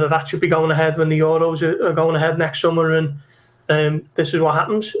whether that should be going ahead when the Euros are going ahead next summer. And this is what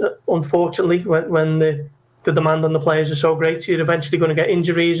happens, unfortunately, when the demand on the players is so great. So you're eventually going to get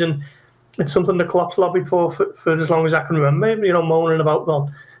injuries, and it's something that Klopp's lobbied for as long as I can remember. Moaning about,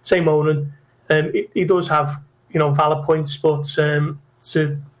 he does have, valid points, but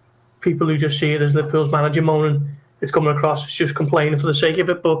to people who just see it as Liverpool's manager moaning, it's coming across as just complaining for the sake of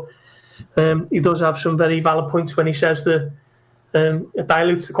it. But he does have some very valid points when he says that it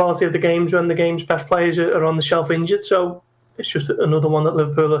dilutes the quality of the games when the game's best players are on the shelf injured. So it's just another one that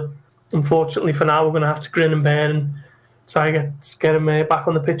Liverpool are, unfortunately for now, we're going to have to grin and bear and try to get him back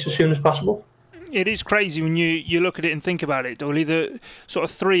on the pitch as soon as possible. It is crazy when you look at it and think about it, Dolly. The sort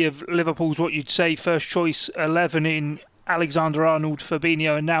of 3 of Liverpool's, what you'd say, first choice 11 in Alexander-Arnold,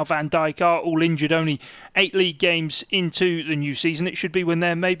 Fabinho and now Van Dijk are all injured only 8 league games into the new season. It should be when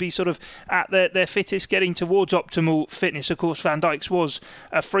they're maybe sort of at their fittest, getting towards optimal fitness. Of course, Van Dijk's was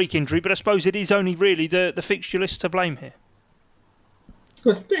a freak injury, but I suppose it is only really the fixture list to blame here.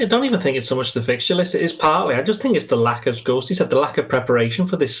 I don't even think it's so much the fixture list. It is partly. I just think it's the lack of, Ghosty said, the lack of preparation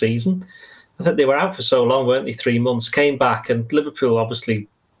for this season. I think they were out for so long, weren't they? 3 months, came back, and Liverpool obviously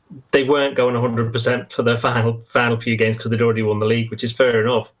they weren't going 100% for their final few games because they'd already won the league, which is fair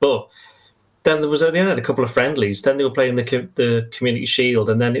enough. But then they had a couple of friendlies. Then they were playing the Community Shield,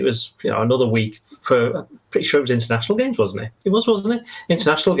 and then it was another week for. I'm pretty sure it was international games, wasn't it? It was, wasn't it?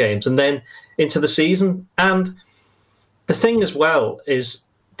 International games, and then into the season. And the thing as well is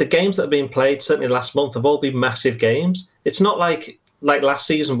the games that have been played certainly last month have all been massive games. It's not like last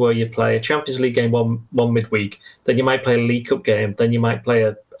season where you play a Champions League game one midweek, then you might play a League Cup game, then you might play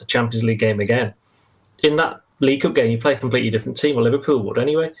a Champions League game again. In that League Cup game, you play a completely different team, or Liverpool would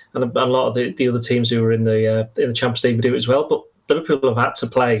anyway, and a lot of the other teams who were in the Champions League would do it as well. But Liverpool have had to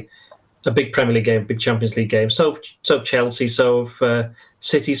play a big Premier League game, big Champions League game. So Chelsea, so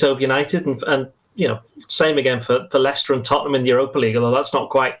City, so United, and same again for Leicester and Tottenham in the Europa League. Although that's not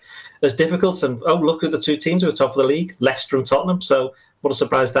quite as difficult. And look at the two teams who are top of the league, Leicester and Tottenham. So what a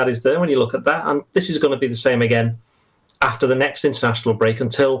surprise that is there when you look at that. And this is going to be the same again after the next international break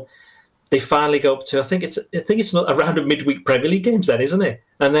until they finally go up to I think it's a round of midweek Premier League games then, isn't it?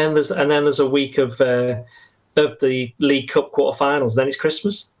 And then there's a week of the League Cup quarterfinals. Then it's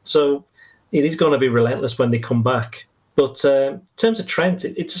Christmas, so it is going to be relentless when they come back. But in terms of Trent,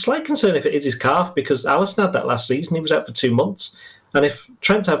 it's a slight concern if it is his calf, because Alisson had that last season. He was out for 2 months, and if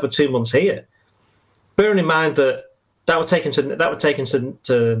Trent's out for 2 months here, bearing in mind that would take him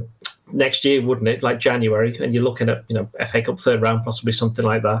to next year, wouldn't it? Like January, and you're looking at FA Cup third round, possibly something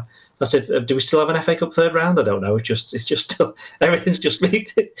like that. I said, do we still have an FA Cup third round? I don't know. It's just still everything's just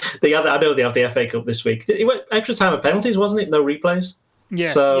leaked. I know they have the FA Cup this week. It went extra time of penalties, wasn't it? No replays.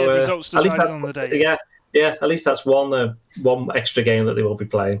 Yeah. So results decided on the day. Yeah. At least that's one extra game that they will be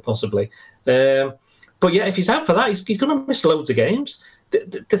playing, possibly. But yeah, if he's out for that, he's going to miss loads of games.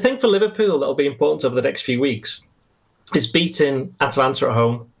 The thing for Liverpool that will be important over the next few weeks is beating Atalanta at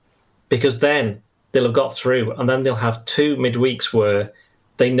home, because then they'll have got through, and then they'll have 2 midweeks where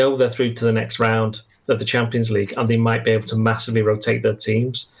they know they're through to the next round of the Champions League, and they might be able to massively rotate their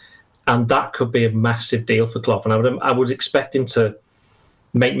teams, and that could be a massive deal for Klopp. And I would expect him to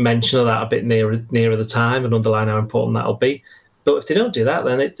make mention of that a bit nearer the time and underline how important that'll be. But if they don't do that,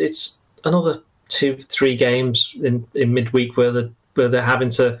 then it's another 2-3 games in midweek where they're having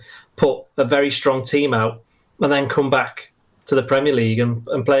to put a very strong team out and then come back to the Premier League and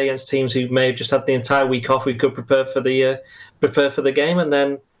play against teams who may have just had the entire week off. We could prepare for the game, and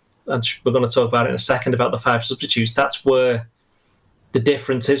we're going to talk about it in a second about the 5 substitutes. That's where the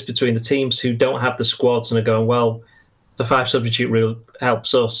difference is between the teams who don't have the squads and are going, well, the 5 substitute rule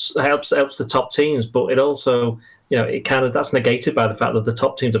helps the top teams, but it also that's negated by the fact that the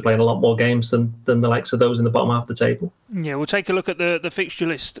top teams are playing a lot more games than the likes of those in the bottom half of the table. Yeah, we'll take a look at the fixture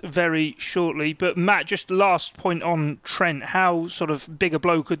list very shortly. But Matt, just last point on Trent, how sort of big a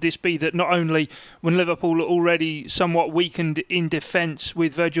blow could this be that not only when Liverpool are already somewhat weakened in defence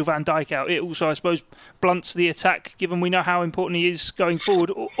with Virgil van Dijk out, it also, I suppose, blunts the attack, given we know how important he is going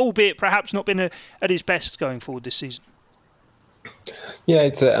forward, albeit perhaps not been at his best going forward this season. Yeah,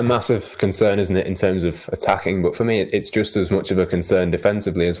 it's a massive concern, isn't it, in terms of attacking? But for me, it's just as much of a concern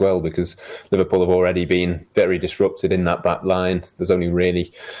defensively as well, because Liverpool have already been very disrupted in that back line. There's only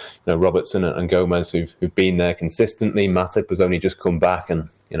really Robertson and Gomez who've been there consistently. Matip has only just come back, and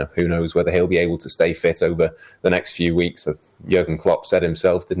who knows whether he'll be able to stay fit over the next few weeks. Jurgen Klopp said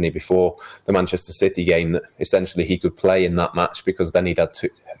himself, didn't he, before the Manchester City game, that essentially he could play in that match because then he'd had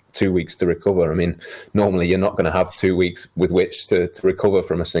 2 weeks to recover. I mean, normally you're not going to have 2 weeks with which to recover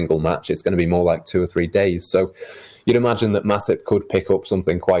from a single match. It's going to be more like 2 or 3 days. So you'd imagine that Matip could pick up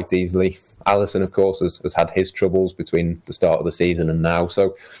something quite easily. Alisson, of course, has had his troubles between the start of the season and now.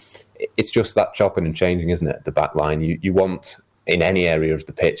 So it's just that chopping and changing, isn't it, the back line? You want, in any area of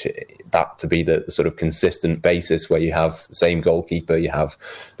the pitch, that to be the sort of consistent basis where you have the same goalkeeper, you have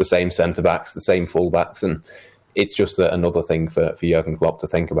the same centre-backs, the same full-backs, and it's just another thing for Jurgen Klopp to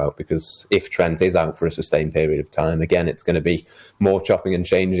think about, because if Trent is out for a sustained period of time, again, it's going to be more chopping and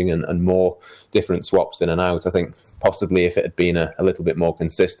changing and more different swaps in and out. I think possibly if it had been a little bit more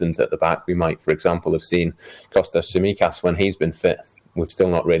consistent at the back, we might, for example, have seen Kostas Tsimikas when he's been fit. We've still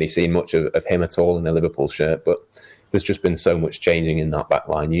not really seen much of him at all in a Liverpool shirt, but there's just been so much changing in that back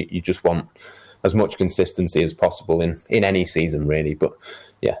line. You just want as much consistency as possible in any season, really. But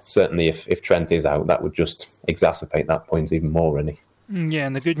yeah, certainly if Trent is out, that would just exacerbate that point even more, really. Yeah,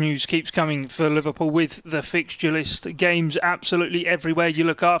 and the good news keeps coming for Liverpool with the fixture list. Games absolutely everywhere. You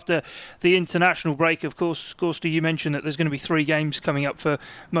look after the international break, of course. Gorsta, you mentioned that there's going to be 3 games coming up for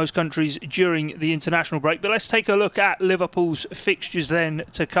most countries during the international break. But let's take a look at Liverpool's fixtures then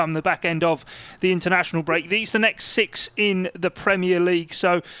to come the back end of the international break. These are the next 6 in the Premier League.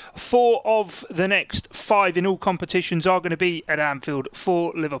 So 4 of the next 5 in all competitions are going to be at Anfield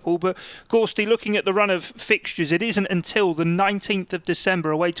for Liverpool. But Gorsta, looking at the run of fixtures, it isn't until the 19th of December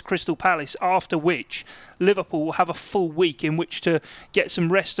away to Crystal Palace, after which Liverpool will have a full week in which to get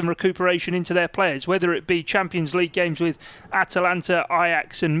some rest and recuperation into their players, whether it be Champions League games with Atalanta,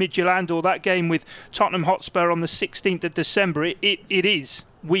 Ajax and Midtjylland, or that game with Tottenham Hotspur on the 16th of December. It is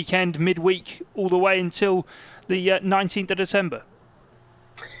weekend, midweek, all the way until the 19th of December.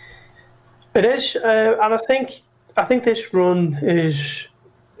 It is, and I think this run is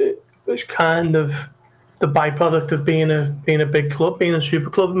kind of the byproduct of being a big club, being a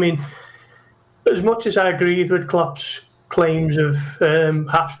super club. I mean, as much as I agreed with Klopp's claims of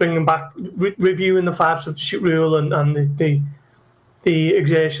perhaps bringing back, reviewing the 5 substitute rule and the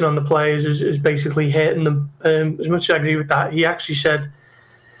exertion on the players is basically hurting them. As much as I agree with that, he actually said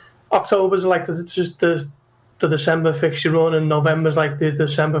October's like the December fixture run and November's like the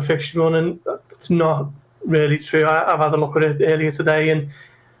December fixture run, and it's not really true. I've had a look at it earlier today, and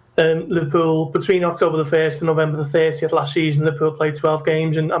Liverpool, between October the 1st and November the 30th last season, Liverpool played 12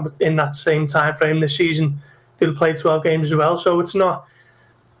 games, and in that same time frame this season, they'll play 12 games as well. So it's not,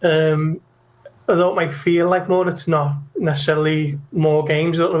 although it might feel like more, it's not necessarily more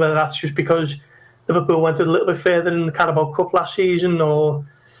games. I don't know whether that's just because Liverpool went a little bit further in the Carabao Cup last season or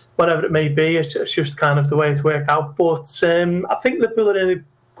whatever it may be. It's just kind of the way it's worked out. But I think Liverpool are in a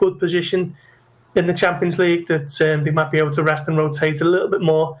good position in the Champions League, that they might be able to rest and rotate a little bit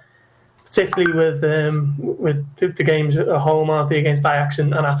more, particularly with the games at home, aren't they, against Ajax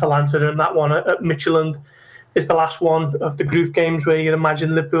and Atalanta, and that one at Midtjylland is the last one of the group games where you'd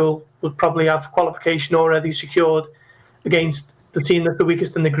imagine Liverpool would probably have qualification already secured against the team that's the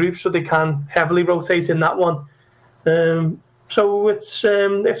weakest in the group, so they can heavily rotate in that one. So it's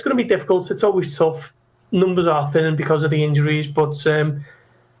going to be difficult. It's always tough. Numbers are thin because of the injuries, but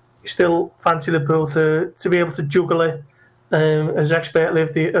still fancy Liverpool to be able to juggle it as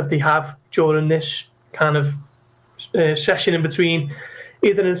expertly as they have during this kind of session in between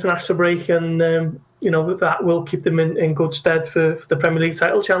either international break and that will keep them in good stead for the Premier League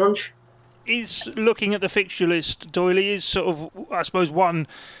title challenge. Is looking at the fixture list, Doyley, is sort of, I suppose, one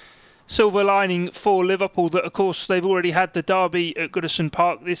silver lining for Liverpool that, of course, they've already had the derby at Goodison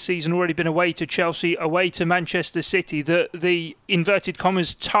Park this season, already been away to Chelsea, away to Manchester City. The inverted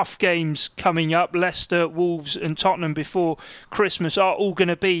commas tough games coming up, Leicester, Wolves and Tottenham before Christmas, are all going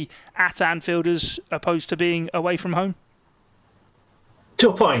to be at Anfield as opposed to being away from home? To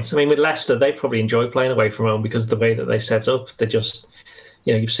a point. I mean, with Leicester, they probably enjoy playing away from home because of the way that they set up. They just,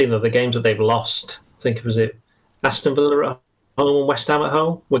 you've seen that the games that they've lost, I think, was it Aston Villa home and West Ham at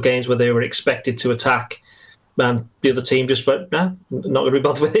home, were games where they were expected to attack, and the other team just went, nah, not going to be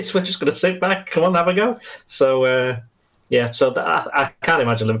bothered with this, we're just going to sit back, come on, have a go. So I can't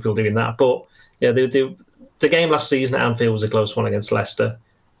imagine Liverpool doing that. But yeah, the game last season at Anfield was a close one against Leicester.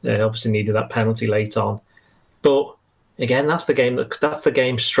 Obviously needed that penalty late on, but again, that's the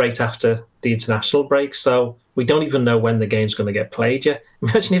game straight after the international break, so we don't even know when the game's going to get played yet.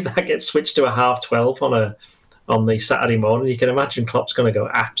 Imagine if that gets switched to a 12:30 on the Saturday morning. You can imagine Klopp's going to go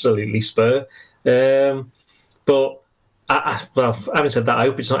absolutely spur. But having said that, I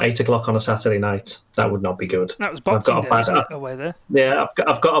hope it's not 8:00 on a Saturday night. That would not be good. That was Boxing Day away there. Yeah,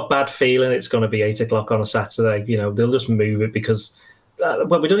 I've got a bad feeling it's going to be 8:00 on a Saturday. They'll just move it because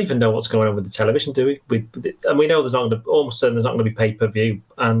we don't even know what's going on with the television, do we? And we know almost certain there's not going to be pay-per-view,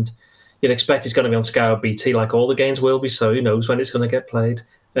 and you'd expect it's going to be on Sky or BT like all the games will be. So who knows when it's going to get played?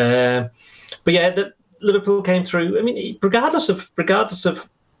 But yeah, Liverpool came through. I mean, regardless of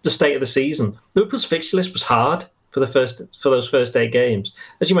the state of the season, Liverpool's fixture list was hard for those first 8 games.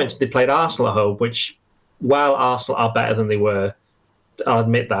 As you mentioned, they played Arsenal at home, which, while Arsenal are better than they were, I'll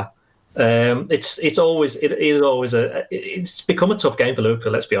admit that. It's become a tough game for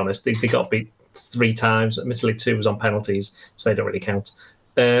Liverpool. Let's be honest. They got beat 3 times. Admittedly, 2 was on penalties, so they don't really count.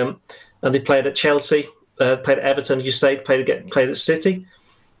 And they played at Chelsea, played at Everton. You say played at City.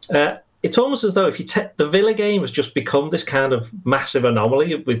 It's almost as though if you the Villa game has just become this kind of massive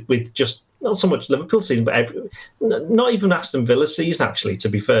anomaly with just not so much Liverpool season, but not even Aston Villa season actually. To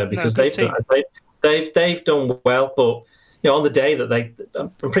be fair, because they've done well, but on the day that I'm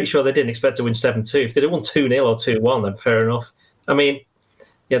pretty sure they didn't expect to win 7-2. If they'd have won 2-0 or 2-1, then fair enough. I mean,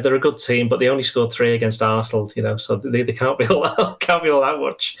 yeah, they're a good team, but they only scored 3 against Arsenal, so they can't be all that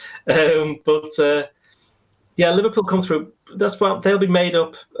much. Liverpool come through. That's what they'll be made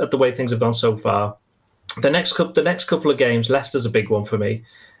up at the way things have gone so far. The next couple of games, Leicester's a big one for me,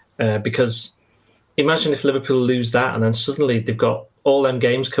 because imagine if Liverpool lose that and then suddenly they've got all them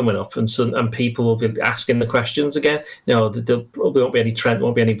games coming up, and people will be asking the questions again. There won't be any Trent,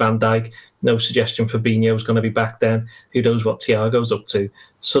 won't be any Van Dijk. No suggestion Fabinho's going to be back then. Who knows what Thiago's up to?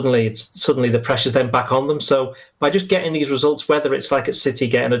 Suddenly the pressure's then back on them. So by just getting these results, whether it's like at City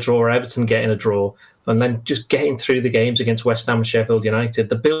getting a draw or Everton getting a draw, and then just getting through the games against West Ham and Sheffield United,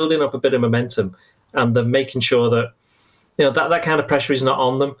 they're building up a bit of momentum, and they're making sure that that kind of pressure is not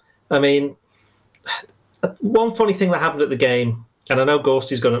on them. I mean, one funny thing that happened at the game, and I know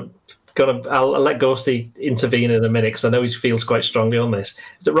Ghostie's going to. I'll let Ghostie intervene in a minute because I know he feels quite strongly on this.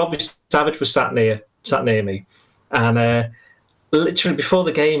 Is that Robbie Savage was sat near me, and literally before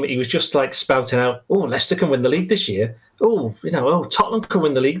the game he was just like spouting out, "Oh, Leicester can win the league this year. Oh, Tottenham can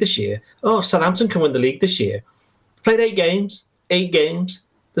win the league this year. Oh, Southampton can win the league this year." Played 8 games.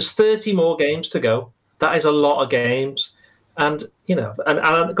 There's 30 more games to go. That is a lot of games, and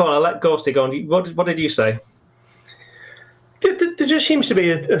and go on. I'll let Ghostie go on. What did you say? There just seems to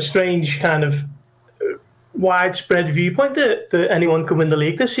be a strange kind of widespread viewpoint that anyone can win the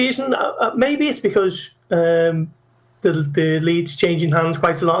league this season. Maybe it's because the league's changing hands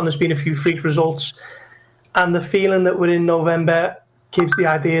quite a lot and there's been a few freak results, and the feeling that we're in November gives the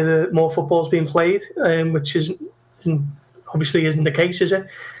idea that more football's being played, which obviously isn't the case, is it?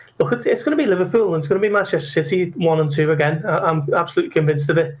 Look, it's going to be Liverpool and it's going to be Manchester City 1 and 2 again. I'm absolutely convinced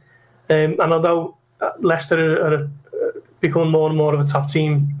of it. And although Leicester are becoming more and more of a top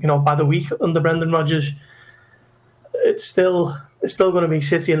team, by the week under Brendan Rodgers, it's still going to be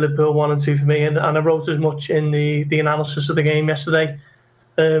City and Liverpool 1 and 2 for me. And I wrote as much in the analysis of the game yesterday.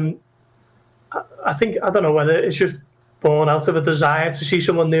 I think, I don't know whether it's just born out of a desire to see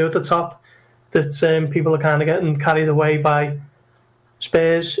someone new at the top, that people are kind of getting carried away by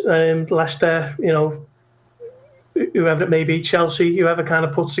Spurs, Leicester, whoever it may be, Chelsea, whoever kind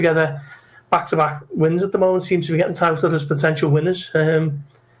of puts together back-to-back wins at the moment seems to be getting touted as potential winners.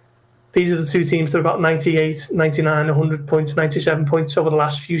 These are the 2 teams that have got 98, 99, 100 points, 97 points over the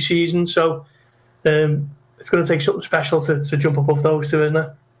last few seasons. So it's going to take something special to jump above those 2, isn't it?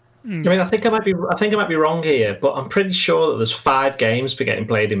 I mean, I think I might be wrong here, but I'm pretty sure that there's 5 games getting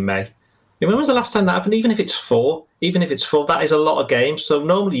played in May. When was the last time that happened? Even if it's 4, that is a lot of games. So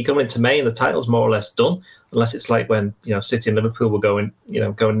normally you go into May and the title's more or less done, unless it's like when City and Liverpool were going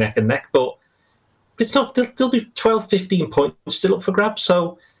neck and neck. But it's not. There'll be 12, 15 points still up for grabs.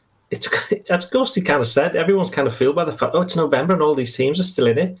 So it's, as Ghosty kind of said, everyone's kind of fooled by the fact, it's November and all these teams are still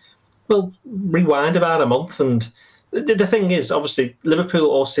in it. Well, rewind about a month, and the thing is, obviously, Liverpool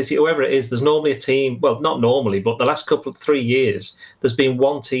or City, whoever it is, there's normally a team. Well, not normally, but the last 3 years, there's been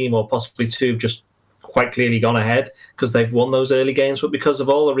one team or possibly 2 just quite clearly gone ahead because they've won those early games. But because of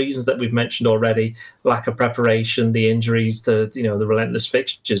all the reasons that we've mentioned already, lack of preparation, the injuries, the relentless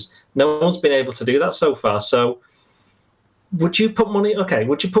fixtures, no one's been able to do that so far. So, would you put money? Okay,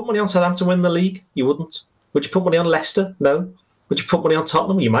 would you put money on Southampton to win the league? You wouldn't. Would you put money on Leicester? No. Would you put money on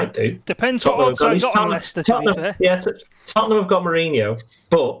Tottenham? You might do. Depends what odds I got on Leicester, to be fair. Yeah, Tottenham have got Mourinho,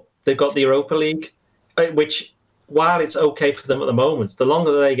 but they've got the Europa League, which, while it's okay for them at the moment, the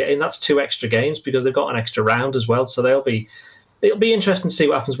longer they get in, that's 2 extra games because they've got an extra round as well. So it'll be interesting to see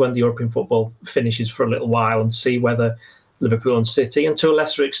what happens when the European football finishes for a little while and see whether Liverpool and City, and to a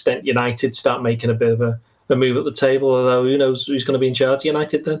lesser extent United, start making a bit of a move at the table, although who knows who's going to be in charge of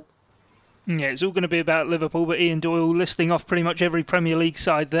United then. Yeah, it's all going to be about Liverpool, but Ian Doyle listing off pretty much every Premier League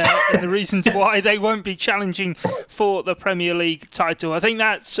side there and the reasons why they won't be challenging for the Premier League title. I think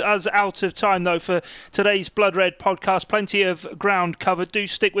that's us out of time, though, for today's Blood Red podcast. Plenty of ground covered. Do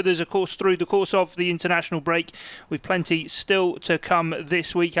stick with us, of course, through the course of the international break, with plenty still to come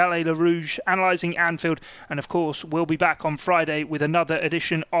this week. Ale Le Rouge analysing Anfield, and, of course, we'll be back on Friday with another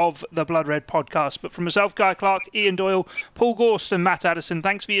edition of the Blood Red podcast. But from myself, Guy Clark, Ian Doyle, Paul Gorst and Matt Addison,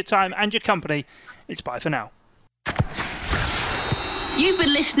 thanks for your time and your company. It's bye for now. You've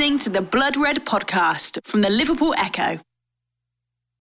been listening to the Blood Red podcast from the Liverpool Echo.